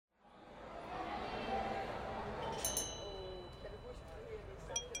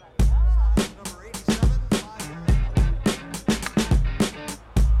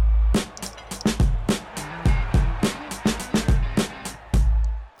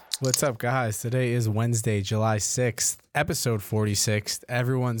What's up, guys? Today is Wednesday, July 6th, episode 46.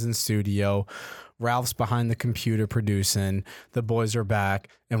 Everyone's in studio. Ralph's behind the computer producing. The boys are back,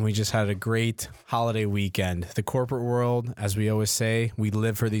 and we just had a great holiday weekend. The corporate world, as we always say, we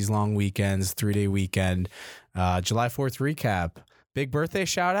live for these long weekends, 3-day weekend. July 4th recap. Big birthday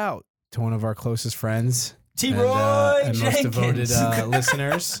shout out to one of our closest friends. T-Roy and most devoted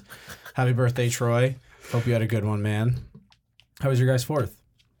listeners. Happy birthday, Troy. Hope you had a good one, man. How was your guys' 4th?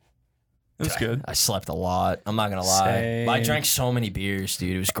 It was good. I slept a lot. I'm not going to lie. Same. I drank so many beers,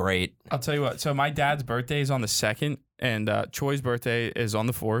 dude. It was great. I'll tell you what. So my dad's birthday is on the 2nd, and Troy's birthday is on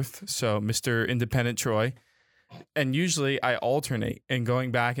the 4th. So Mr. Independent Troy. And usually I alternate in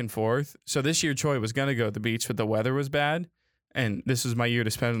going back and forth. So this year Troy was going to go to the beach, but the weather was bad. And this was my year to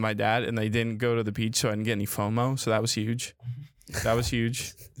spend with my dad, and they didn't go to the beach, so I didn't get any FOMO. So that was huge. That was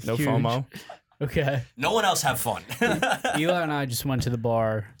huge. No Huge. FOMO. Okay. No one else have fun. Eli and I just went to the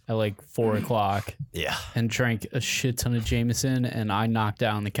bar at like 4 o'clock Yeah. and drank a shit ton of Jameson, and I knocked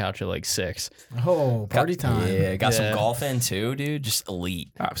down the couch at like 6. Oh, party time. Yeah, got some Yeah. golf in too, dude. Just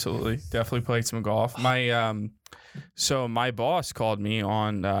elite. Absolutely. Definitely played some golf. So my boss called me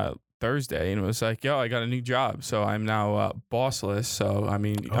on Thursday and was like, yo, I got a new job. So I'm now bossless. So, I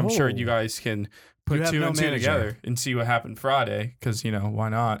mean, I'm sure you guys can put You have two no and two manager. together and see what happened Friday. Because, why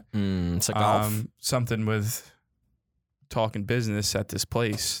not? It's a golf. Something with talking business at this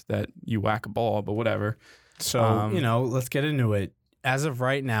place that you whack a ball, but whatever. So, let's get into it. As of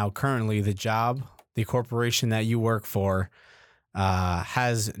right now, currently, the job, the corporation that you work for,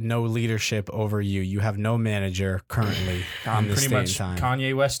 has no leadership over you. You have no manager currently on this Pretty day and much time.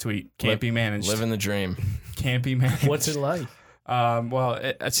 Kanye West tweet. Can't be managed. Living the dream. Can't be managed. What's it like?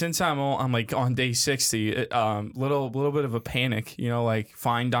 Since I'm like on day 60, little bit of a panic, like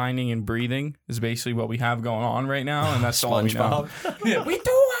fine dining and breathing is basically what we have going on right now, and that's all we know. Yeah, we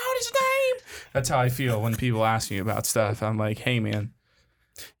threw out his name. That's how I feel when people ask me about stuff. I'm like, hey man,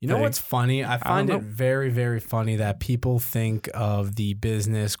 You know Hey, what's funny? I find don't it know. very, very funny that people think of the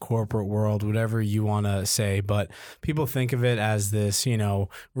business, corporate world, whatever you want to say, but people think of it as this,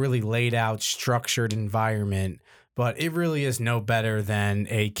 really laid out, structured environment. But it really is no better than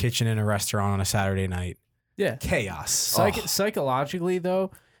a kitchen in a restaurant on a Saturday night. Yeah. Chaos. Psychologically,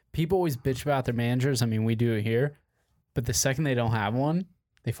 though, people always bitch about their managers. I mean, we do it here. But the second they don't have one,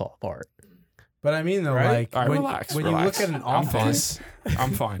 they fall apart. But I mean, though, Right? like all right, when, relax. when relax. you look at an I'm fine. office,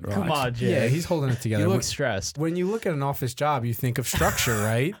 I'm fine. Relax. Come on, Jay. yeah, he's holding it together. You When- look stressed. when you look at an office job, you think of structure,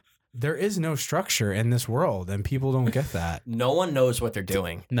 right? There is no structure in this world, and people don't get that. No one knows what they're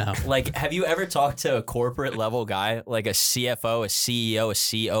doing. No. Like, have you ever talked to a corporate level guy, like a CFO, a CEO, a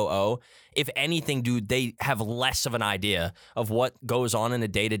COO? If anything, dude, they have less of an idea of what goes on in the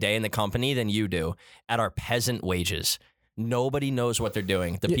day-to-day in the company than you do at our peasant wages. Nobody knows what they're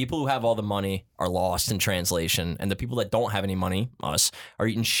doing. The people who have all the money are lost in translation, and the people that don't have any money, us, are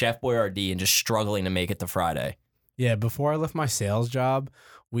eating Chef Boyardee and just struggling to make it to Friday. Yeah, before I left my sales job,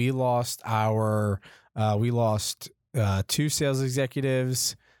 we lost 2 sales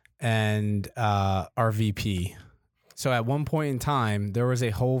executives and our VP. So at one point in time, there was a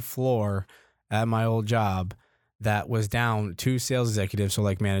whole floor at my old job that was down 2 sales executives, so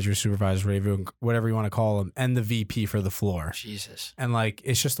like manager, supervisor, whatever you want to call them, and the VP for the floor. Jesus. And like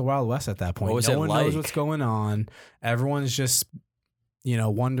it's just the Wild West at that point. What was No it one knows like? what's going on. Everyone's just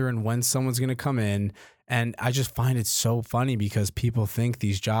wondering when someone's going to come in. And I just find it so funny because people think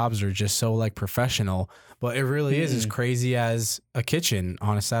these jobs are just so like professional, but it really is as crazy as a kitchen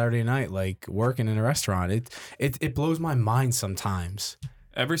on a Saturday night, like working in a restaurant. It blows my mind sometimes.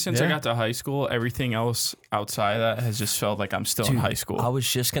 Ever since I Yeah. got to high school, everything else outside of that has just felt like I'm still in high school. I was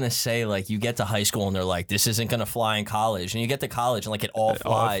just going to say, like, you get to high school and they're like, this isn't going to fly in college. And you get to college and, like, it all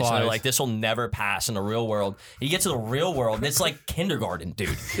flies. And they're flies. like, this will never pass in the real world. And you get to the real world and it's like kindergarten,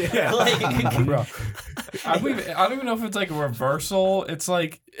 dude. Like, Bro, I don't even know if it's like a reversal. It's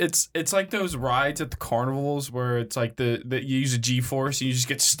like those rides at the carnivals where it's like the you use a G-force and you just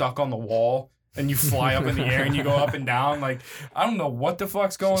get stuck on the wall and you fly up in the air and you go up and down. Like, I don't know what the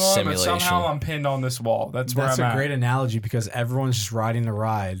fuck's going on, Simulation. but somehow I'm pinned on this wall. That's where That's I'm a at. great analogy because everyone's just riding the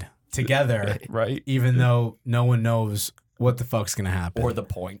ride together, Right? even though no one knows what the fuck's going to happen. or the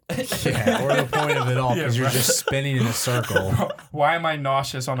point. yeah, or the point of it all because Yeah, you're right. just spinning in a circle. Why am I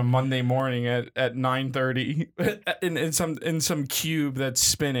nauseous on a Monday morning at 9:30 in some cube that's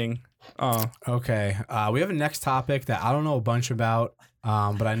spinning? Okay. We have a next topic that I don't know a bunch about,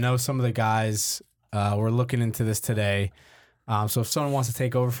 but I know some of the guys were looking into this today. So if someone wants to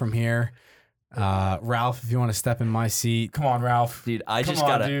take over from here, Ralph, if you want to step in my seat. Come on, Ralph. Dude, I Come just on,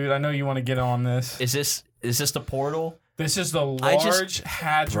 got to. dude. I know you want to get on this. Is this the portal? This is the I just- Large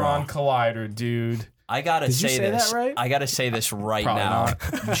Hadron Collider, dude. I gotta Did you say say this. that right? I gotta say this right Probably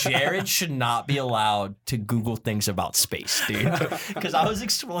now. Jared should not be allowed to Google things about space, dude. Because I was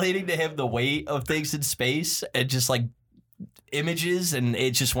explaining to him the weight of things in space and just like images, and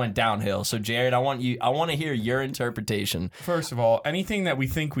it just went downhill. So Jared, I want to hear your interpretation. First of all, anything that we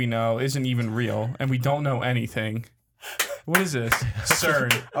think we know isn't even real, and we don't know anything. What is this?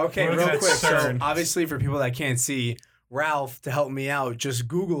 CERN. Okay, What is real that quick. So CERN? obviously, for people that can't see, Ralph, to help me out, just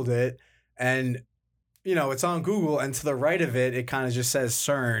Googled it, and it's on Google, and to the right of it, it kind of just says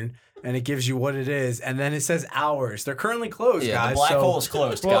CERN, and it gives you what it is, and then it says hours. They're currently closed, Yeah, guys. the black so, hole is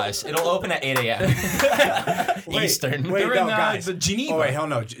closed, guys. It'll open at 8 a.m. Wait, Eastern. wait. They're no, in guys. the Geneva. Oh wait, hell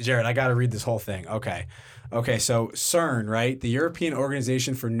no, Jared. I got to read this whole thing. Okay. So CERN, right? The European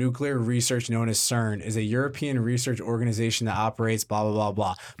Organization for Nuclear Research, known as CERN, is a European research organization that operates blah blah blah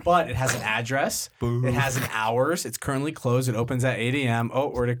blah. But it has an address. It has an hours. It's currently closed. It opens at 8 a.m. Oh,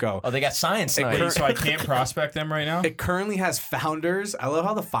 where'd it go? Oh, they got science It night. Wait, so I can't prospect them right now? It currently has founders. I love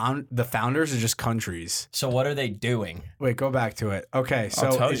how the founders are just countries. So what are they doing? Wait, go back to it. Okay, so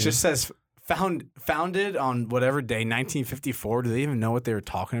tell it you. just says founded on whatever day, 1954. Do they even know what they were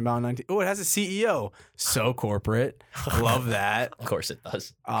talking about in 19? Oh, it has a CEO. So corporate. Love that. Of course it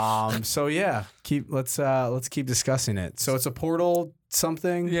does. So yeah, let's keep discussing it. So it's a portal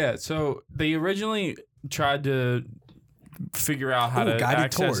something. Yeah, so they originally tried to figure out how Ooh, to guided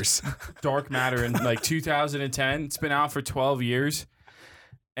access tours. dark matter in like 2010. It's been out for 12 years.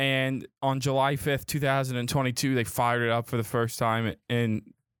 And on July 5th, 2022, they fired it up for the first time in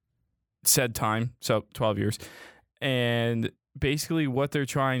said time, so 12 years. And basically what they're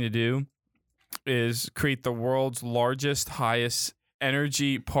trying to do is create the world's largest, highest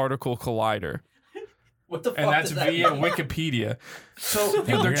energy particle collider. What the fuck? And that's does that via mean? Wikipedia. So dude,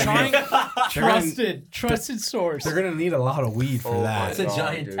 they're They're trying. Trusted source. They're gonna need a lot of weed for that. It's a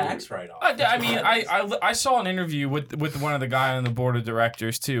giant tax write-off. I mean, I saw an interview with one of the guy on the board of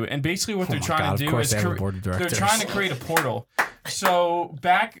directors too, and basically what they're my trying God, to of do course is they have a board of they're directors. trying to create a portal. So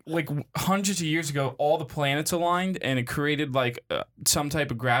back like hundreds of years ago, all the planets aligned, and it created like some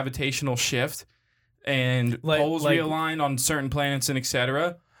type of gravitational shift, and poles like- realigned on certain planets and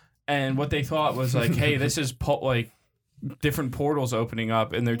etc. And what they thought was like, hey, this is like different portals opening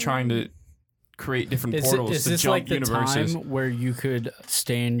up, and they're trying to create different portals Is to this jump like the universes. time where you could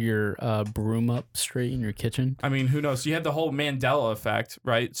stand your broom up straight in your kitchen? I mean, who knows? You had the whole Mandela effect,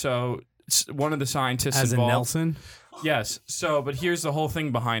 right? So one of the scientists As in involved. Nelson. Yes. So, but here's the whole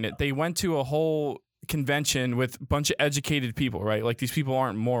thing behind it. They went to a whole convention with a bunch of educated people, right? Like these people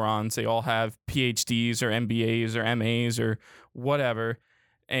aren't morons. They all have PhDs or MBAs or MAs or whatever.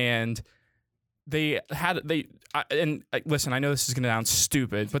 And listen, I know this is going to sound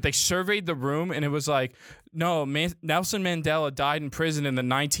stupid, but they surveyed the room and it was like, no, Nelson Mandela died in prison in the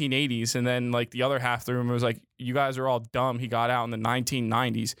 1980s. And then like the other half of the room was like, you guys are all dumb. He got out in the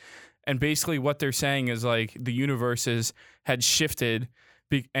 1990s. And basically what they're saying is like the universes had shifted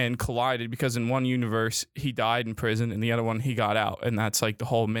and collided because in one universe he died in prison and the other one he got out. And that's like the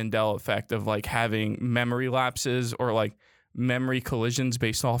whole Mandela effect of like having memory lapses or like memory collisions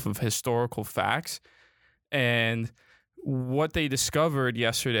based off of historical facts. And what they discovered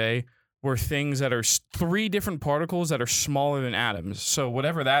yesterday were things that are 3 different particles that are smaller than atoms. So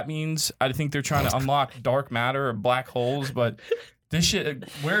whatever that means, I think they're trying to unlock dark matter or black holes. But this shit,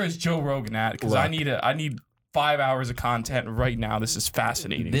 where is Joe Rogan at? Because I need 5 hours of content right now. This is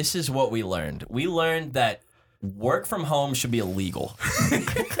fascinating. This is what we learned. We learned that work from home should be illegal.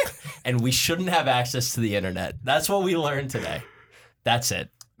 And we shouldn't have access to the internet. That's what we learned today. That's it.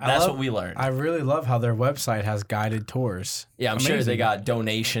 That's what we learned. I really love how their website has guided tours. Yeah, I'm sure they Amazing. got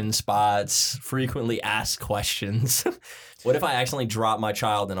donation spots, frequently asked questions. What if I accidentally drop my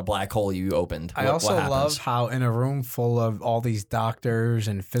child in a black hole you opened? I What also happens? love how in a room full of all these doctors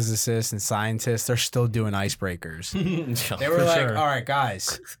and physicists and scientists, they're still doing icebreakers. They were For like, sure. all right,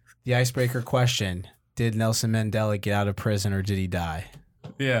 guys, the icebreaker question. Did Nelson Mandela get out of prison or did he die?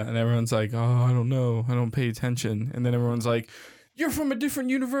 Yeah, and everyone's like, oh, I don't know. I don't pay attention. And then everyone's like, you're from a different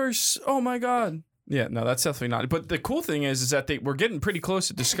universe. Oh, my God. Yeah, no, that's definitely not. But the cool thing is that we're getting pretty close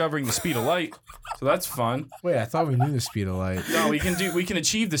to discovering the speed of light. So that's fun. Wait, I thought we knew the speed of light. No, we can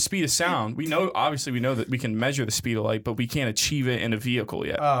achieve the speed of sound. We know that we can measure the speed of light, but we can't achieve it in a vehicle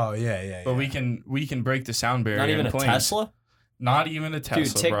yet. Oh, yeah. But we can break the sound barrier. Not even in a planes. Tesla? Not even a Tesla,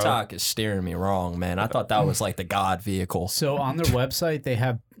 Dude, TikTok is steering me wrong, man. I thought that was like the God vehicle. So on their website, they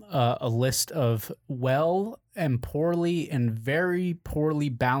have a list of well and poorly and very poorly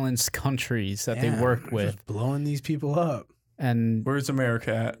balanced countries that they Damn, work they're with. just blowing these people up. And Where's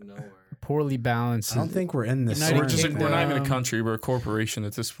America at? poorly balanced. I don't think we're in this. United We're, just, Kingdom. we're not even a country. We're a corporation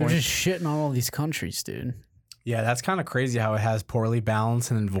at this They're point. just shitting on all these countries, dude. Yeah, that's kind of crazy how it has poorly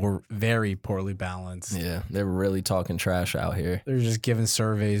balanced and then very poorly balanced. Yeah, they're really talking trash out here. They're just giving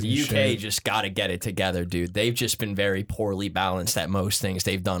surveys. The and UK shit. just got to get it together, dude. They've just been very poorly balanced at most things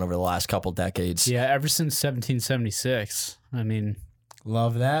they've done over the last couple decades. Yeah, ever since 1776. I mean,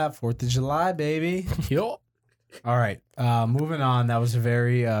 Love that 4th of July, baby. yo. All right, moving on. That was a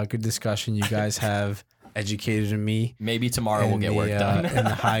very good discussion. You guys have educated me. Maybe tomorrow we'll in get the, work done. in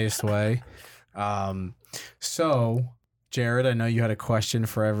the highest way. So, Jared, I know you had a question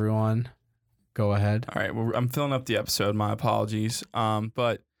for everyone. Go ahead. All right, well, I'm filling up the episode. My apologies.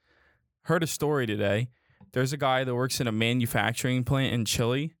 But heard a story today. There's a guy that works in a manufacturing plant in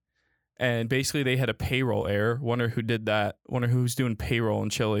Chile, and basically they had a payroll error. Wonder who did that. Wonder who's doing payroll in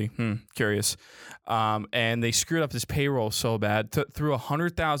Chile. Curious. And they screwed up his payroll so bad, threw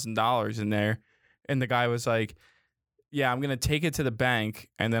 $100,000 in there, and the guy was like, "Yeah, I'm gonna take it to the bank,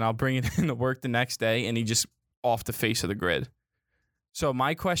 and then I'll bring it into work the next day," and he just off the face of the grid. So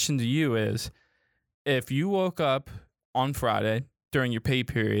my question to you is, if you woke up on Friday during your pay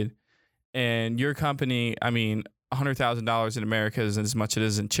period and your company, I mean, $100,000 in America isn't as much as it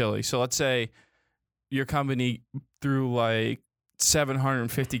is in Chile. So let's say your company threw like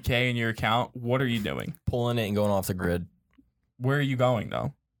 $750K in your account. What are you doing? Pulling it and going off the grid. Where are you going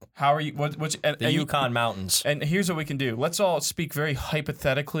though? How are you? The Yukon Mountains. And here's what we can do. Let's all speak very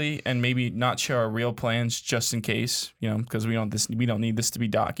hypothetically and maybe not share our real plans just in case, because we don't need this to be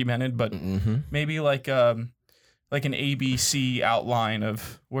documented. But maybe like an ABC outline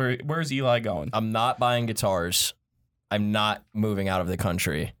of where's Eli going. I'm not buying guitars. I'm not moving out of the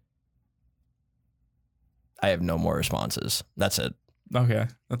country. I have no more responses. That's it. Okay,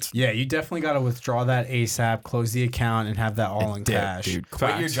 Yeah, you definitely got to withdraw that ASAP, close the account, and have that all in cash. Dude,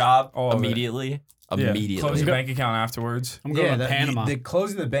 quit your Facts. job All of it. immediately. yeah, Immediately. close your bank account afterwards. I'm going to Panama. The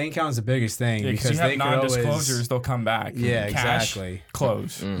closing the bank account is the biggest thing Yeah, because you they have could always. non-disclosures, they'll come back. Yeah, Cash, exactly.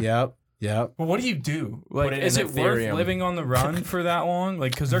 Close. Yep. Well, what do you do? Like, Put it is in it worth Ethereum. living on the run for that long?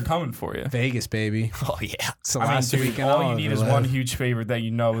 Like, because they're coming for you. Vegas, baby. Oh, yeah. It's the I mean, last dude, weekend. all I'll you need ever is live. one huge favor that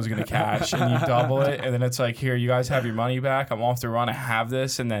you know is going to cash, and you double it, and then it's like, here, you guys have your money back. I'm off the run. I have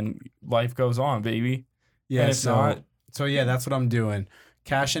this, and then life goes on, baby. Yeah, And if not, so yeah, that's what I'm doing.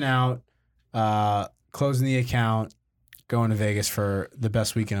 Cashing out, closing the account, going to Vegas for the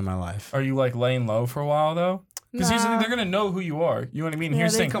best weekend of my life. are you like laying low for a while though? Because Nah. they're gonna know who you are. You know what I mean? Yeah,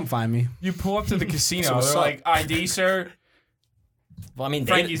 Here's the they thing: come find me. you pull up to the casino, So what's they're up? like, "ID, sir." Well, I mean,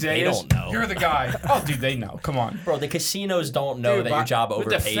 Frankie they Zayas, don't know. you're the guy. Oh, dude, they know. Come on. Bro, the casinos don't know Dude, that your job But the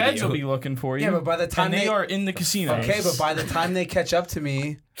overpaid feds you. will be looking for you. Yeah, but by the time and they they- are in the casino. Okay, but by the time they catch up to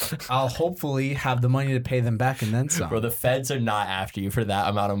me, I'll hopefully have the money to pay them back and then some. Bro, the feds are not after you for that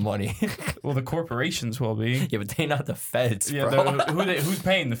amount of money. well, the corporations will be. Yeah, but they not the feds, Yeah, bro. who's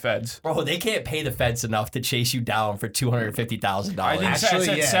paying the feds? Bro, they can't pay the feds enough to chase you down for $250,000. I didn't say- I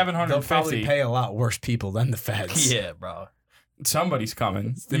said they'll 750. probably pay a lot worse people than the feds. Yeah, bro. Somebody's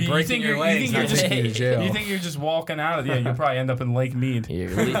coming. Then breaking your legs, you're not just taking you to jail. you think you're just walking out of you'll probably end up in Lake Mead.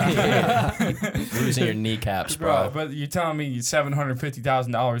 You're losing your kneecaps, Bro, bro. but you're telling me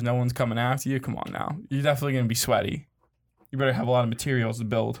 $750,000, no one's coming after you? Come on now. You're definitely gonna be sweaty. You better have a lot of materials to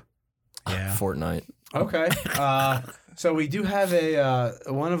build. Yeah. Fortnite. Okay. So we do have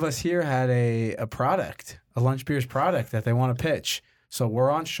one of us here had a product, a Lunch Beers product that they want to pitch. So we're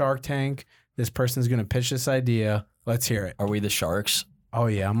on Shark Tank. This person's going to pitch this idea. Let's hear it. Are we the Sharks? Oh,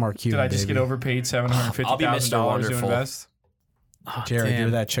 yeah. I'm Mark Cuban, Did I just baby. get overpaid I'll be $750,000 Mr. to Wonderful. invest? Oh, Jared, damn. you're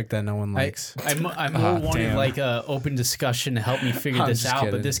that chick that no one likes. I more wanted damn. like a open discussion to help me figure I'm this just out,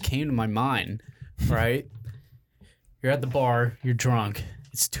 kidding. but this came to my mind, right? You're at the bar, you're drunk,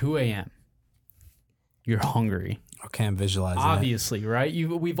 it's 2 a.m. You're hungry. Okay, I'm visualizing Obviously, right?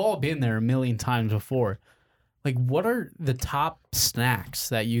 We've all been there a million times before. Like, what are the top snacks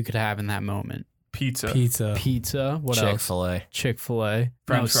that you could have in that moment? Pizza. it. Pizza. Pizza. What else? Chick-fil-A. Chick-fil-A.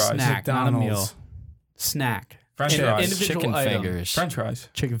 French fries. Snack, not a meal. McDonald's. Snack. French In- fries. individual Chicken item. fingers. French fries.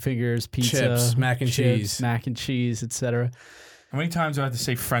 Chicken fingers, pizza, Chips, mac and cheese. mac and cheese, etc. How many times do I have to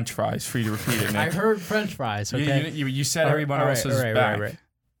say French fries for you to repeat it, I Nick? heard French fries. You- Okay. you said everyone else's back.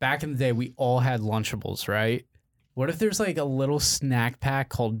 Back in the day, we all had Lunchables, right? What if there's like a little snack pack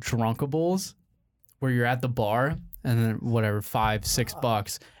called Drunkables, where you're at the bar and then whatever,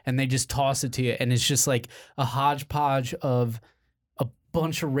 $5-6, and they just toss it to you, and it's just like a hodgepodge of a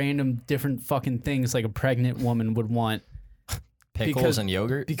bunch of random different fucking things like a pregnant woman would want Pickles Because- and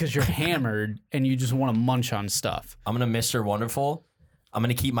yogurt. because you're hammered and you just want to munch on stuff. I'm going to Mr. Wonderful. I'm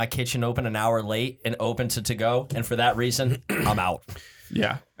going to keep my kitchen open an hour late and open to go. And for that reason, I'm out.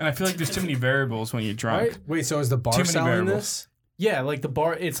 Yeah, and I feel like there's too many variables when you're drunk. Right? Wait, so is the bar Too many selling variables. this? Yeah, like the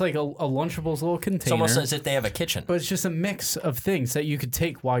bar, it's like a Lunchables little It's container. almost as if they have a kitchen. But it's just a mix of things that you could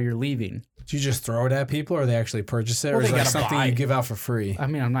take while you're leaving. Do you just throw it at people, or they actually purchase it, Well, or is they it like gotta something buy you it. give out for free? I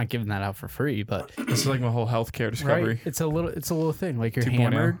mean, I'm not giving that out for free, but This is like my whole healthcare discovery. right, it's a little thing. Like you're 2.0.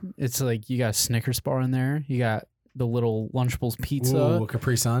 hammered. It's like you got a Snickers bar in there. You got the little Lunchables pizza, Ooh,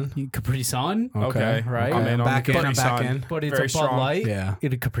 Capri Sun. Capri Sun, Okay, right? I'm in on Back the in, Capri I'm back Sun. in. but it's Very a Bud strong. Light. Yeah.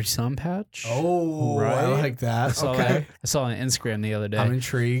 Get a Capri Sun patch. Oh, I Right. like that. I saw Okay. that. I saw it on Instagram the other day. I'm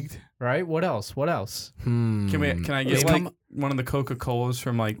intrigued. Right? What else? What else? Hmm. Can I get It's like come- one of the Coca-Colas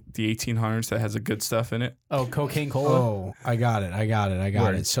from like the 1800s that has the good stuff in it? Oh, cocaine cola. Oh, I got it.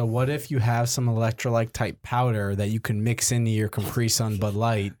 Word. it. So what if you have some electrolyte type powder that you can mix into your Capri Sun Bud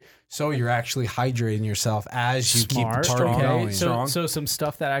Light, so you're actually hydrating yourself as you Smart. keep the party Okay. going Strong. So some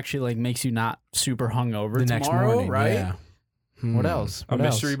stuff that actually like makes you not super hungover the next tomorrow, morning, right? Yeah. What Hmm. else? A What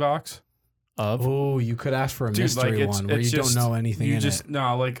else? mystery box? Of Oh, you could ask for a Dude, mystery like, it's- one where it's you just- don't know anything You in just it.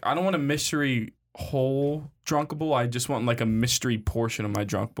 no, like I don't want a mystery whole drunkable. I just want like a mystery portion of my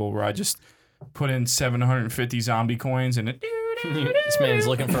drunkable where I just put in 750 zombie coins and it. This man's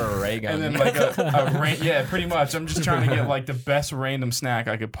looking for a ray gun. And then like yeah, pretty much. I'm just trying to get like the best random snack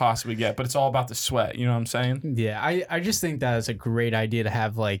I could possibly get, but it's all about the sweat. You know what I'm saying? Yeah, I just think that is a great idea to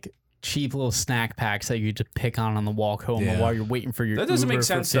have like cheap little snack packs that you just pick on the walk home Yeah. while you're waiting for your That doesn't Uber make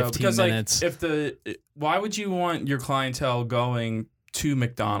sense for though, 15 because minutes. like if why would you want your clientele going to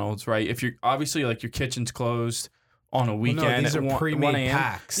McDonald's, right? If you're obviously like your kitchen's closed on a Well, weekend no, these at are 1 pre-made a.m.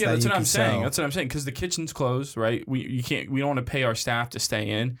 packs. Yeah, that that's you what I'm can saying. sell. That's what I'm saying because the kitchen's closed, right? We don't want to pay our staff to stay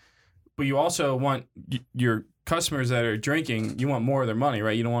in, but you also want your customers that are drinking. You want more of their money,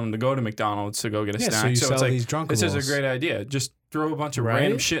 right? You don't want them to go to McDonald's to go get a Yeah, snack. so you it's sell like these drunkables. this is a great idea. Just throw a bunch of Right?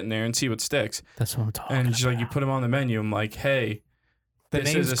 random shit in there and see what sticks. That's what I'm talking And about. just like you put them on the menu. I'm like, hey, The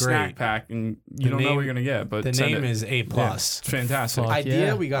this name's is a great. snack pack, and The you don't know name- what you're gonna get. But The send name it. is A+. Yeah, it's fantastic. Fuck. Idea,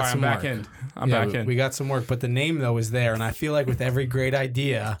 yeah. we got All right, some I'm work. back in. I'm Yeah, back in. We got some work, but the name though is there, and I feel like with every great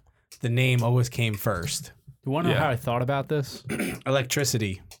idea, the name always came first. You want to know Yeah. how I thought about this?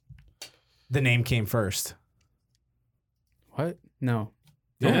 Electricity. The name came first. What? No.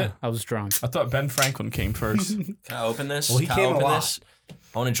 Yeah. I was drunk. I thought Ben Franklin came first. Can I open this? Well, he Can came I a open lot. this? I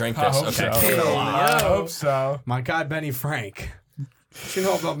want to drink I this. hope so. Okay. I hope so. My guy Benny Frank. What you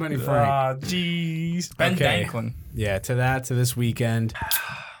know about Benny Frank? Jeez. Ben Okay. Franklin. Yeah, to this weekend. I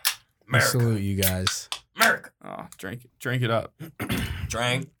America. salute you guys. America. Oh, drink it up.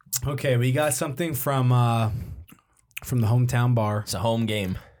 Drank. Okay, we got something from the hometown bar, It's a home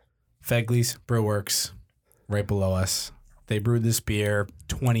game. Fegley's Brewworks, right below us. They brewed this beer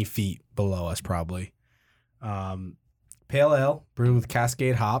 20 feet below us, probably. Pale ale, brewed with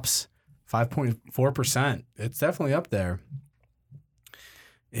Cascade hops, 5.4%. It's definitely up there.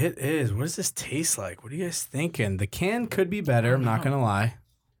 It is. What does this taste like? What are you guys thinking? The can could be better. I'm not going to lie.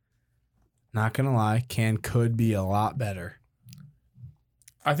 Not going to lie. Can could be a lot better.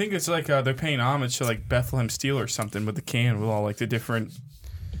 I think it's like they're paying homage to like Bethlehem Steel or something with the can with all like the different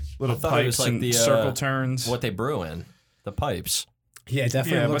little I thought it was pipes like and the, circle turns. What they brew in. The pipes. Yeah, it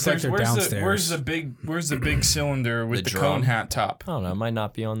definitely Yeah, looks but like they're where's downstairs. where's the big cylinder with The the drum? cone hat top? I don't know. It might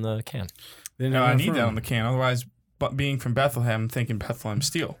not be on the can. They didn't No, have I enough need that room. on the can. Otherwise, but being from Bethlehem, I'm thinking Bethlehem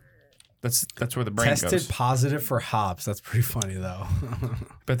Steel. That's where the brain Tested goes. positive for hops. That's pretty funny though.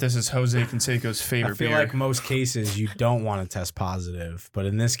 But this is Jose Canseco's I favorite feel beer. like most cases you don't want to test positive, but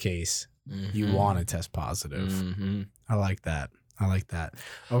in this case, you want to test positive. Mm-hmm. I like that. I like that.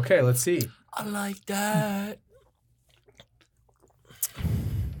 Okay, let's see. I like that.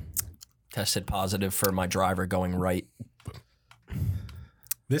 Tested positive for my driver going right.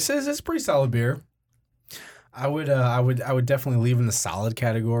 It's pretty solid beer. I would definitely leave in the solid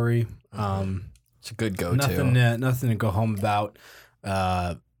category. It's a good go-to. Nothing to go home about.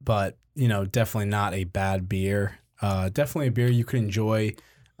 But definitely not a bad beer. Definitely a beer you could enjoy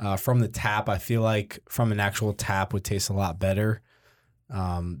from the tap. I feel like from an actual tap would taste a lot better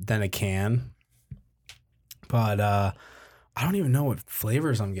than a can. But I don't even know what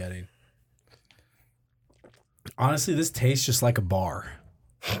flavors I'm getting. Honestly, this tastes just like a bar.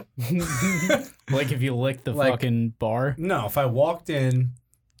 Like if you lick the Like- fucking bar. No, if I walked in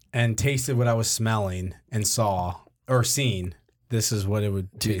and tasted what I was smelling and saw or seen, this is what it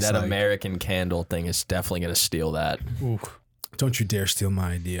would Dude, taste that like. American Candle thing is definitely going to steal that. Don't you dare steal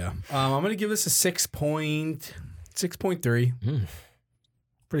my idea. I'm going to give this a 6.3.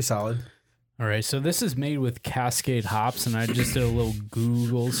 Pretty solid. All right, so this is made with Cascade hops, and I just did a little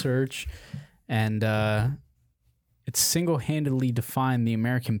Google search, and it's single-handedly defined the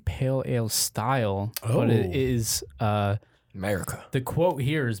American Pale Ale style, but it Oh. is America. The quote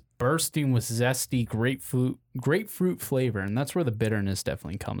here is bursting with zesty grapefruit flavor, and that's where the bitterness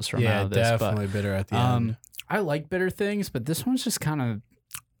definitely comes from. Yeah, out of this. definitely bitter at the end. I like bitter things, but this one's just kind of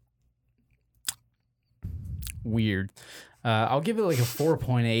weird. I'll give it like a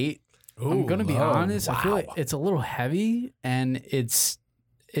 4.8. I'm gonna be honest. I feel like it's a little heavy, and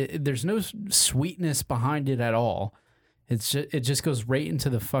there's no sweetness behind it at all. It just goes right into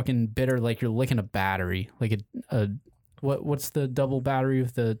the fucking bitter, like you're licking a battery, like what's the double battery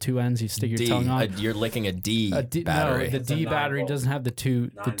with the two ends you stick your tongue on? You're licking a D battery. No, the D battery doesn't have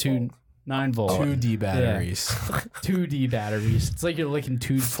the 9 volt. 2D batteries. Yeah. 2D batteries. It's like you're licking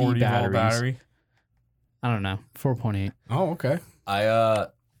 2D 40 batteries. volt battery. I don't know. 4.8. Oh, okay. I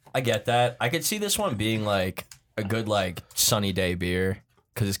get that. I could see this one being like a good like sunny day beer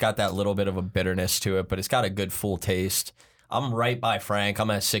because it's got that little bit of a bitterness to it, but it's got a good full taste. I'm right by Frank. I'm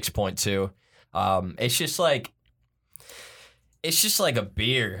at 6.2. It's just like a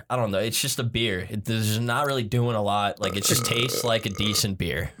beer. I don't know. It's just a beer. There's not really doing a lot. Like it just tastes like a decent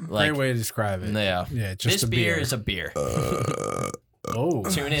beer. Like, Great way to describe it. Yeah. Yeah, just this a beer beer. is a beer. Oh.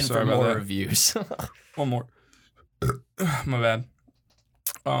 Tune in Sorry for about more that. reviews. One more. My bad.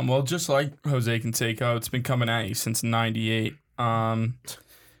 Well, just like Jose Canseco, it's been coming at you since '98.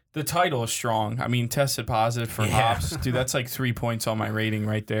 The title is strong. I mean, tested positive for hops. Dude, that's like 3 points on my rating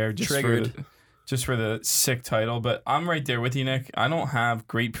right there. Triggered. Just for the sick title. But I'm right there with you, Nick. I don't have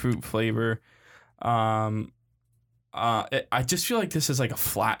grapefruit flavor. I just feel like this is like a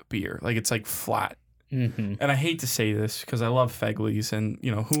flat beer. Like it's like flat. Mm-hmm. And I hate to say this because I love Fegley's, and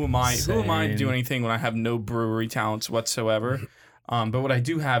you know who am I to do anything when I have no brewery talents whatsoever. But what I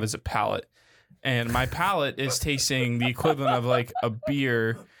do have is a palate, and my palate is tasting the equivalent of like a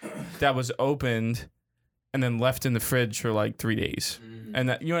beer that was opened and then left in the fridge for like 3 days. And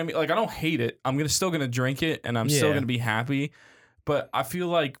that, you know what I mean? Like I don't hate it. I'm still gonna drink it, and I'm still gonna be happy. But I feel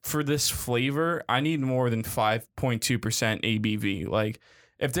like for this flavor, I need more than 5.2% ABV. Like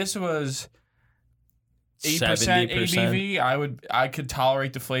if this was 8% ABV, I could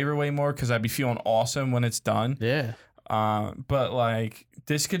tolerate the flavor way more because I'd be feeling awesome when it's done. Yeah. But like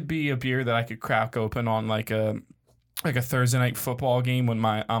this could be a beer that I could crack open on like a Thursday night football game when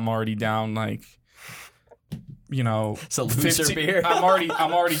I'm already down like, you know, It's a loser beer. I'm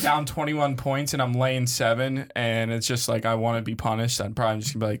already down 21 points and I'm laying 7 and it's just like I want to be punished. I'm probably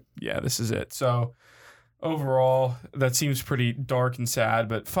just gonna be like, yeah, this is it. So overall, that seems pretty dark and sad,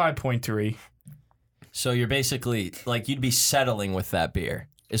 but 5.3. So you're basically like you'd be settling with that beer,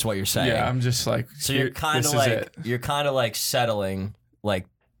 is what you're saying. Yeah, I'm just like. So you're kind of like settling, like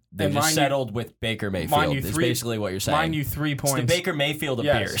they're And just mind you- settled with Baker Mayfield. Is basically what you're saying. Mind you, 3 points. It's the Baker Mayfield of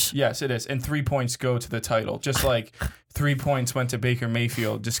beers. Yes, it is. And 3 points go to the title. Just like 3 points went to Baker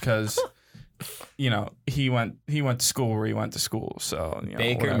Mayfield just because, you know, he went to school where he went to school. So, you know,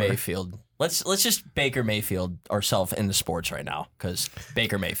 Baker whatever. Mayfield. Let's just Baker Mayfield ourselves into sports right now because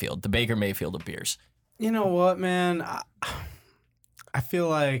Baker Mayfield, the Baker Mayfield of beers. You know what, man? I feel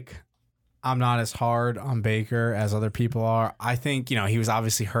like I'm not as hard on Baker as other people are. I think, you know, he was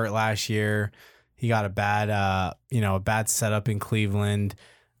obviously hurt last year. He got a bad setup in Cleveland.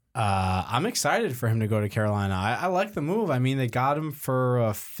 I'm excited for him to go to Carolina. I like the move. I mean, they got him for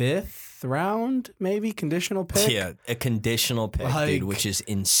a 5th round, maybe conditional pick. Yeah, a conditional pick, dude, which is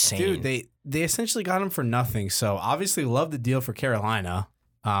insane. Dude, they essentially got him for nothing. So obviously love the deal for Carolina.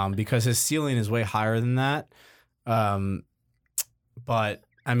 Because his ceiling is way higher than that. But,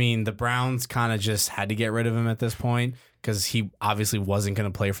 I mean, the Browns kind of just had to get rid of him at this point because he obviously wasn't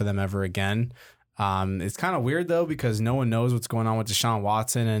going to play for them ever again. It's kind of weird, though, because no one knows what's going on with Deshaun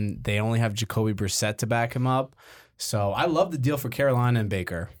Watson, and they only have Jacoby Brissett to back him up. So I love the deal for Carolina and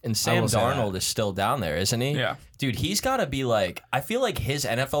Baker. And Sam Darnold is still down there, isn't he? Yeah. Dude, he's got to be like, I feel like his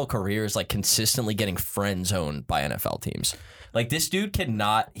NFL career is like consistently getting friend zoned by NFL teams. Like this dude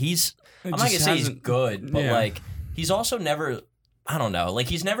cannot, I'm not going to say he's good, but like he's also never, I don't know, like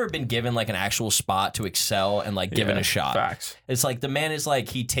he's never been given like an actual spot to excel and like given a shot. Facts. It's like the man is like,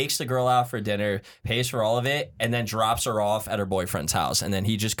 he takes the girl out for dinner, pays for all of it, and then drops her off at her boyfriend's house. And then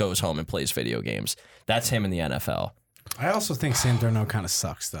he just goes home and plays video games. That's him in the NFL. I also think Sam Darnold kind of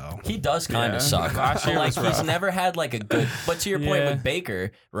sucks, though. He does kind Yeah. of suck. Last year But, like was he's rough. never had like a good. But to your point Yeah. with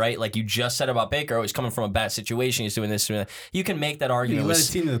Baker, right? Like you just said about Baker, oh, he's coming from a bad situation. He's doing this, doing that. You can make that He argument. led with, his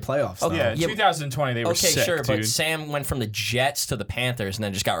team to the playoffs. Okay. though. Yeah, Yeah, 2020 they were okay, sick, sure, dude. but Sam went from the Jets to the Panthers and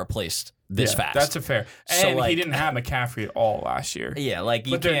then just got replaced this fast. That's a fair. So, And like- he didn't have McCaffrey at all last year. yeah, like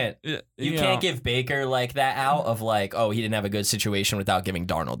you But they're- can't. You can't give Baker like that out of like, oh, he didn't have a good situation without giving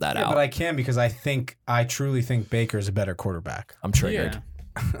Darnold that Yeah, out. but I can because I truly think Baker's a better quarterback. I'm triggered.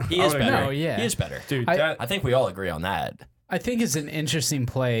 He is would better. agree. No, yeah. He is better. Dude, I- that I think we all agree on that. I think it's an interesting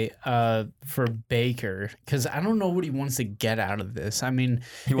play for Baker because I don't know what he wants to get out of this. I mean,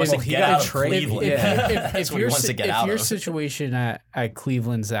 He wants to get out of Cleveland. if what he wants to get out your of. situation at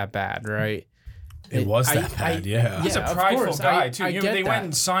Cleveland's that bad, right? It was that bad, yeah. He's a of prideful course, guy I too. get They that. went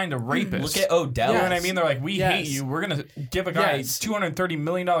and signed a rapist. Look at Odell. You know what I Yes. mean? They're like, we hate Yes. you. We're gonna give a guy Yes. $230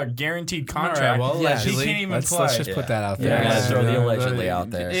 million guaranteed All right, contract. well, Yes. He allegedly. can't even Let's play. just put that out Yeah. there. Yeah, Yeah. throw the allegedly out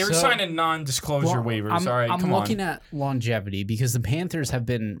there. They were So- signing non-disclosure waivers. I'm, All right, I'm come looking on. at longevity because the Panthers have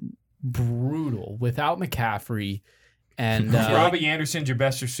been brutal without McCaffrey and Robbie Anderson's your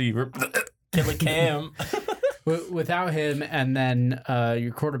best receiver. Killer Cam. without him, and then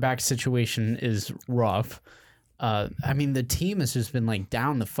your quarterback situation is rough. I mean, the team has just been like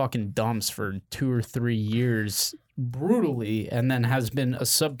down the fucking dumps for 2 or 3 years brutally, and then has been a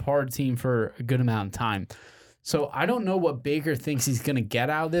subpar team for a good amount of time. So I don't know what Baker thinks he's going to get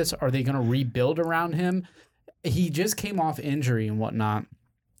out of this. Are they going to rebuild around him? He just came off injury and whatnot.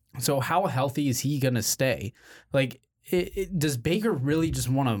 So how healthy is he going to stay? Like, does Baker really just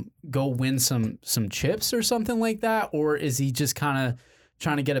want to go win some chips or something like that? Or is he just kind of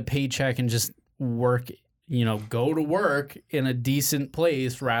trying to get a paycheck and just work, go to work in a decent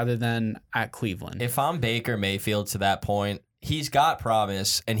place rather than at Cleveland? If I'm Baker Mayfield to that point, he's got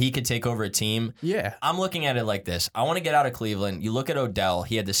promise and he could take over a team. Yeah. I'm looking at it like this. I want to get out of Cleveland. You look at Odell.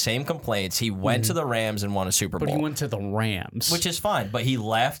 He had the same complaints. He went to the Rams and won a Super But Bowl. he went to the Rams. Which is fine, but he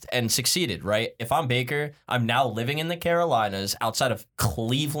left and succeeded, right? If I'm Baker, I'm now living in the Carolinas outside of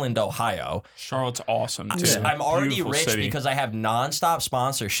Cleveland, Ohio. Charlotte's awesome, too. Yeah. I'm already Beautiful rich city. because I have nonstop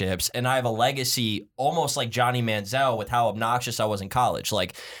sponsorships and I have a legacy almost like Johnny Manziel with how obnoxious I was in college.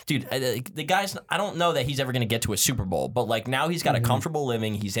 Like, dude, the guy's, I don't know that he's ever going to get to a Super Bowl, but like now he's got a comfortable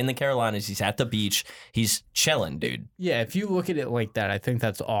living. He's in the Carolinas. He's at the beach. He's chilling, dude. Yeah, if you look at it like that, I think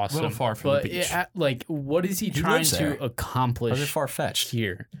that's awesome. Little far from the but beach. what is he trying lives there. to accomplish Or is it far-fetched?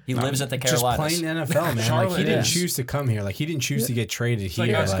 here? He lives at the Just Carolinas. playing NFL, man. Like, Charlotte he didn't is. choose to come here. Like, he didn't choose to get traded like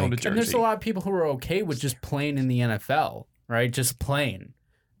here. us going to Like, Jersey. And there's a lot of people who are okay with just playing in the NFL, right? Just playing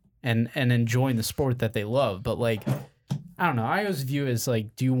and enjoying the sport that they love. But like, I don't know. I always view it as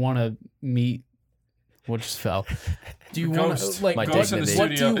like, do you want to meet what just fell? Do you want Ghost. to like My what, dignity. what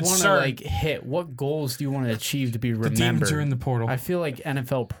do you Studio. want It's to CERN. like hit? What goals do you want to achieve to be the demons are in remembered? the portal. I feel like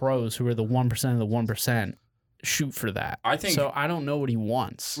NFL pros who are the 1% of the 1% shoot for that. I think- so. I don't know what he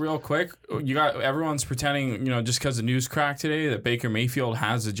wants. Real quick, everyone's pretending, just because the news cracked today that Baker Mayfield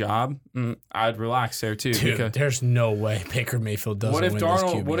has a job. I'd relax there too. dude, because there's no way Baker Mayfield doesn't what if win this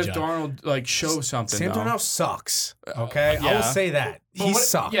Darnold? QB What if job. Darnold like shows something? Sam though? Darnold sucks. Okay, I yeah. will say that But he what-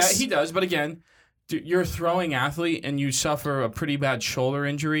 sucks. Yeah, he does. But again, dude, you're a throwing athlete and you suffer a pretty bad shoulder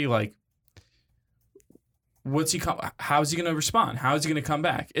injury. Like, how's he going to respond? How is he going to come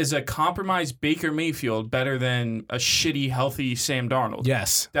back? Is a compromised Baker Mayfield better than a shitty, healthy Sam Darnold?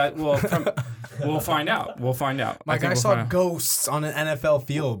 Yes. We'll find out. We'll find out. Like, think I we'll saw find out. ghosts on an NFL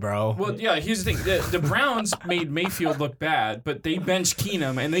field, bro. Well, yeah, here's the thing. The Browns made Mayfield look bad, but they benched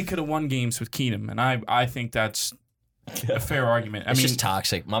Keenum, and they could have won games with Keenum. And I think that's a fair argument. I It's mean, just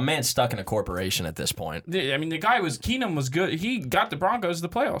toxic. My man's stuck in a corporation at this point. the guy Keenum was good. He got the Broncos to the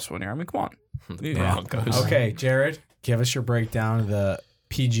playoffs one year. I mean, come on. Broncos. Okay, Jared, give us your breakdown of the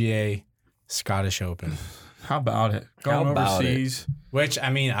PGA Scottish Open. How about it? How Going about it? overseas. Which,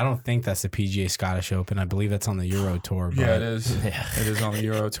 I mean, I don't think that's the PGA Scottish Open. I believe that's on the Euro Tour. But Yeah, it is. Yeah. It is on the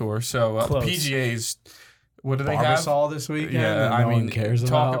Euro Tour. So Close. PGA's. What do they have? Barbasol this weekend. Yeah, that I no mean, one cares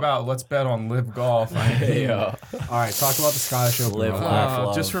talk about let's bet on Live Golf. All right, talk about the Scottish Open. Live real quick. laugh.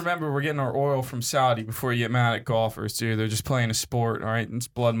 love. Just remember, we're getting our oil from Saudi before you get mad at golfers, dude. They're just playing a sport, all right? It's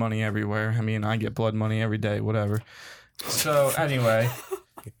blood money everywhere. I mean, I get blood money every day, whatever. So, anyway.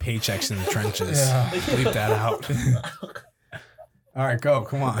 Paychecks in the trenches. Yeah. Bleep that out. All right, go.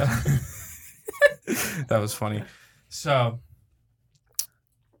 Come on. That was funny. So,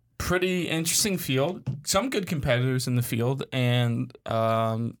 pretty interesting field. Some good competitors in the field, and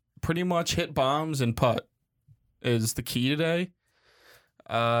pretty much hit bombs and putt is the key today.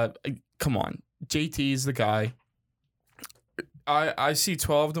 Come on. JT is the guy. I see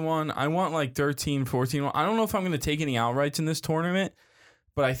 12-1. I want like 13, 14. I don't know if I'm going to take any outrights in this tournament,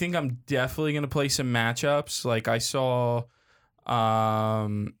 but I think I'm definitely going to play some matchups. Like I saw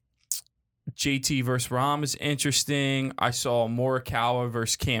JT versus Rahm is interesting. I saw Morikawa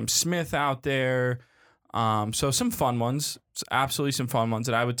versus Cam Smith out there. So some fun ones. Absolutely some fun ones.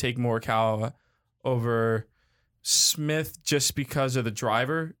 And I would take Morikawa over Smith just because of the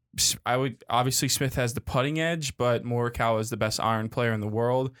driver. Obviously Smith has the putting edge, but Morikawa is the best iron player in the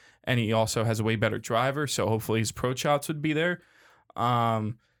world, and he also has a way better driver, so hopefully his approach shots would be there.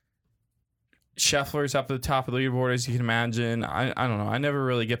 Scheffler's up at the top of the leaderboard, as you can imagine. I don't know. I never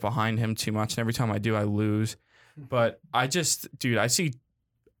really get behind him too much, and every time I do, I lose. But I see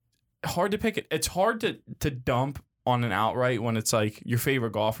hard to pick it. It's hard to dump on an outright when it's like your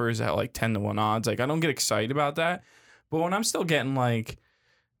favorite golfer is at like 10-1 odds. Like I don't get excited about that. But when I'm still getting like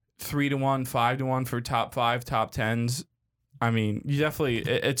 3-1, 5-1 for top 5, top 10s, I mean, you definitely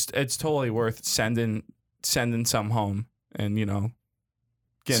it's totally worth sending some home and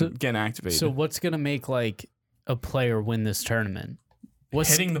getting activated. So what's gonna make like a player win this tournament?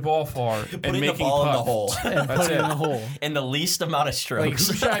 What's hitting the ball far and Putting making the ball in the putts. hole and That's put it in it. the hole? in the least amount of Like strokes.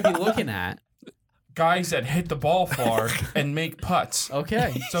 who should I be looking at? Guys that hit the ball far and make putts.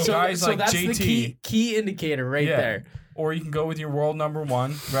 Okay, So guys like that's JT. the key indicator right Yeah. there. Or you can go with your world number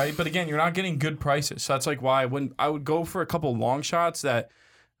 1, right? But again, you're not getting good prices. So that's like why I would go for a couple long shots that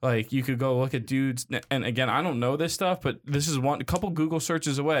like you could go look at dudes. And again, I don't know this stuff, but this is a couple Google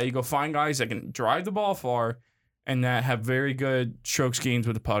searches away. You go find guys that can drive the ball far and that have very good strokes gains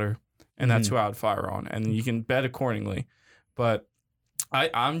with the putter. And that's who I would fire on. And you can bet accordingly. But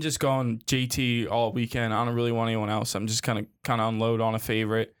I'm just going JT all weekend. I don't really want anyone else. I'm just kind of unload on a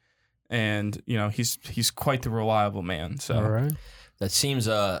favorite. And he's quite the reliable man. So All right. That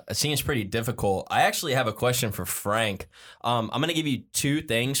seems pretty difficult. I actually have a question for Frank. I'm gonna give you 2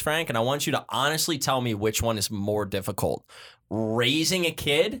 things, Frank, and I want you to honestly tell me which one is more difficult: raising a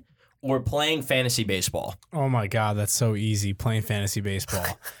kid or playing fantasy baseball. Oh my God, that's so easy. Playing fantasy baseball.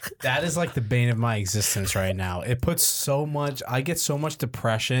 That is like the bane of my existence right now. It puts I get so much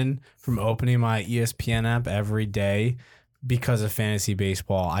depression from opening my ESPN app every day because of fantasy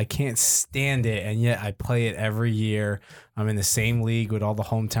baseball. I can't stand it, and yet I play it every year. I'm in the same league with all the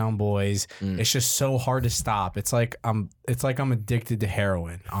hometown boys. It's just so hard to stop. It's like I'm addicted to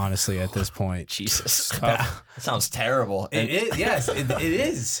heroin, honestly, at this point. Jesus, that sounds terrible. It is. Yes, it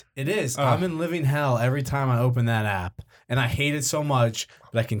is. It is. I'm in living hell every time I open that app, and I hate it so much,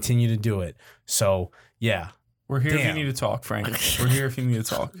 but I continue to do it. So yeah, we're here if Damn. you need to talk, Frank. We're here if you need to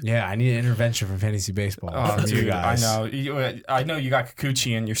talk. yeah, I need an intervention from fantasy baseball. Oh, from you dude, I guys. know. I know you got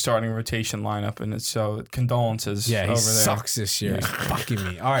Kikuchi in your starting rotation lineup, and it's so condolences. Yeah, he over there. sucks this year. He's fucking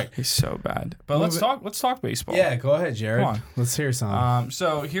me. All right. He's so bad. But let's talk baseball. Yeah, go ahead, Jared. Come on. Let's hear some.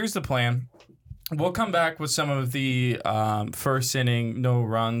 So here's the plan. We'll come back with some of the first inning no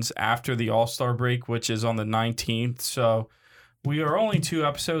runs after the All-Star break, which is on the 19th. So we are only 2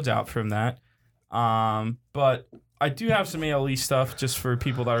 episodes out from that. But I do have some ALE stuff just for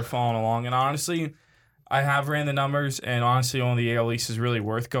people that are following along. And honestly, I have ran the numbers, and honestly, only the AL East is really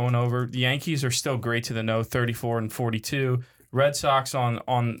worth going over. The Yankees are still great to the no, 34-42. Red Sox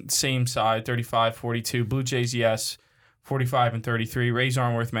on same side, 35-42. Blue Jays, yes, 45-33. Rays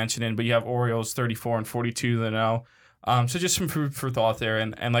aren't worth mentioning, but you have Orioles 34-42 to the no. So just some food for thought there.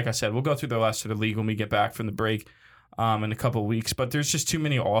 And like I said, we'll go through the rest of the league when we get back from the break in a couple of weeks. But there's just too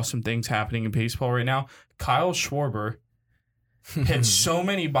many awesome things happening in baseball right now. Kyle Schwarber hit so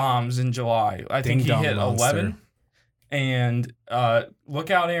many bombs in July. I think he Ding-dong hit monster. 11. And look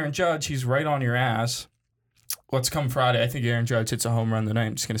out, Aaron Judge. He's right on your ass. What's come Friday? I think Aaron Judge hits a home run tonight.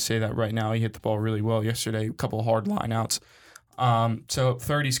 I'm just going to say that right now. He hit the ball really well yesterday. A couple of hard line outs. So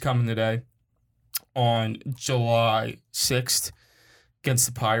 30's coming today on July 6th against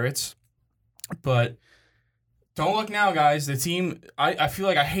the Pirates. But don't look now, guys. The team, I feel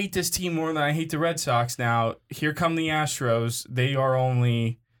like I hate this team more than I hate the Red Sox now. Here come the Astros. They're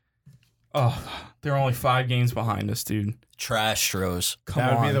only 5 games behind us, dude. Trash Stros. Come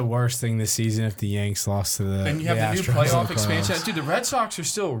that would on. be the worst thing this season if the Yanks lost to the And you have the new Astros in playoff the expansion. playoffs. Dude, the Red Sox are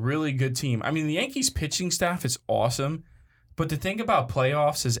still a really good team. I mean, the Yankees pitching staff is awesome. But to think about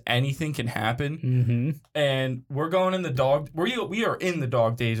playoffs is anything can happen. Mm-hmm. And we're going in the dog. We are in the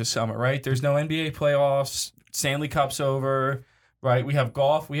dog days of summer, right? There's no NBA playoffs. Stanley Cup's over, right? We have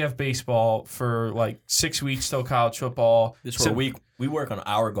golf. We have baseball for like 6 weeks till college football. This is where we work on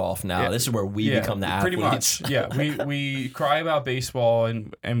our golf now. Yeah. This is where we become the athletes. Pretty much. Yeah. We cry about baseball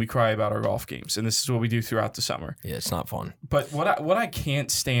and we cry about our golf games. And this is what we do throughout the summer. Yeah, it's not fun. But what I can't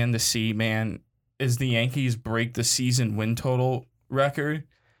stand to see, man, is the Yankees break the season win total record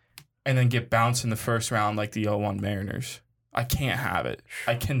and then get bounced in the first round like the 0-1 Mariners. I can't have it.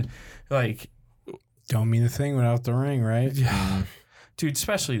 I can, like... Don't mean the thing without the ring, right? Yeah. Dude,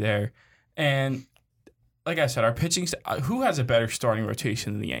 especially there. And like I said, our pitching... who has a better starting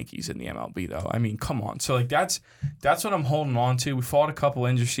rotation than the Yankees in the MLB, though? I mean, come on. So, like, that's what I'm holding on to. We fought a couple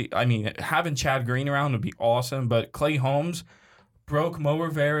injuries. I mean, having Chad Green around would be awesome, but Clay Holmes broke Mo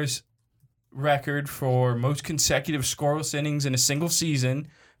Rivera's record for most consecutive scoreless innings in a single season.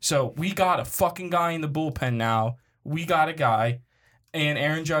 So we got a fucking guy in the bullpen now. We got a guy. and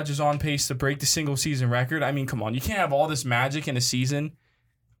Aaron Judge is on pace to break the single season record. I mean, come on. You can't have all this magic in a season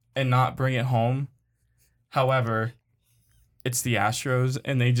and not bring it home. However, it's the Astros,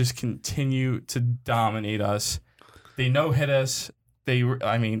 and they just continue to dominate us. They no-hit us.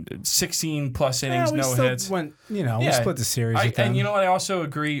 16-plus innings, no hits. We split the series with them. And you know what? I also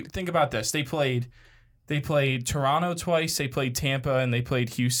agree. Think about this. They played Toronto twice, they played Tampa, and they played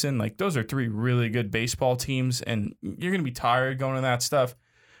Houston. Like, those are 3 really good baseball teams, and you're going to be tired going to that stuff.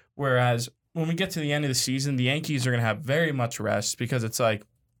 Whereas when we get to the end of the season, the Yankees are going to have very much rest because it's like,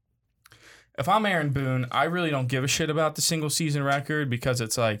 if I'm Aaron Boone, I really don't give a shit about the single season record because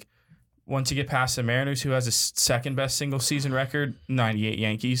it's like, once you get past the Mariners, who has the second best single season record, 98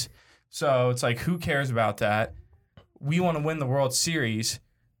 Yankees. So it's like, who cares about that? We want to win the World Series.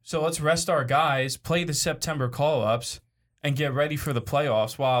 So let's rest our guys, play the September call-ups, and get ready for the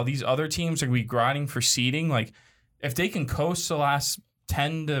playoffs while these other teams are going to be grinding for seeding. Like, if they can coast the last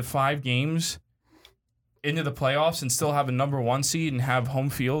 10 to 5 games into the playoffs and still have a number 1 seed and have home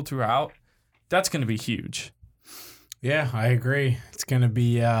field throughout, that's going to be huge. Yeah, I agree. It's going to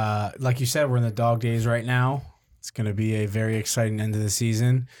be, like you said, we're in the dog days right now. It's going to be a very exciting end of the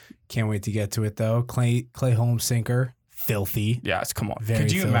season. Can't wait to get to it, though. Clay Holmes sinker. Filthy. Yes, come on. Very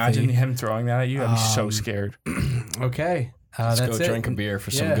Could you filthy. imagine him throwing that at you? I'd be so scared. Okay. Let's that's go it. drink a beer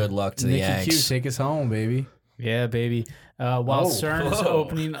for some good luck to the Nicky Q, Yanks. take us home, baby. Yeah, baby. While CERN is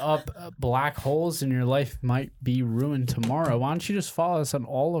opening up black holes in your life might be ruined tomorrow, why don't you just follow us on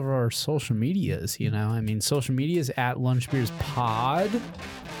all of our social medias? Social media is at Lunch Beers Pod,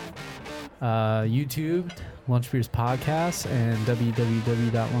 YouTube, Lunch Beers Podcast, and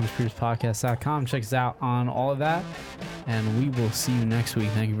www.lunchbeerspodcast.com. Check us out on all of that, and we will see you next week.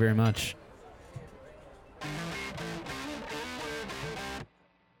 Thank you very much.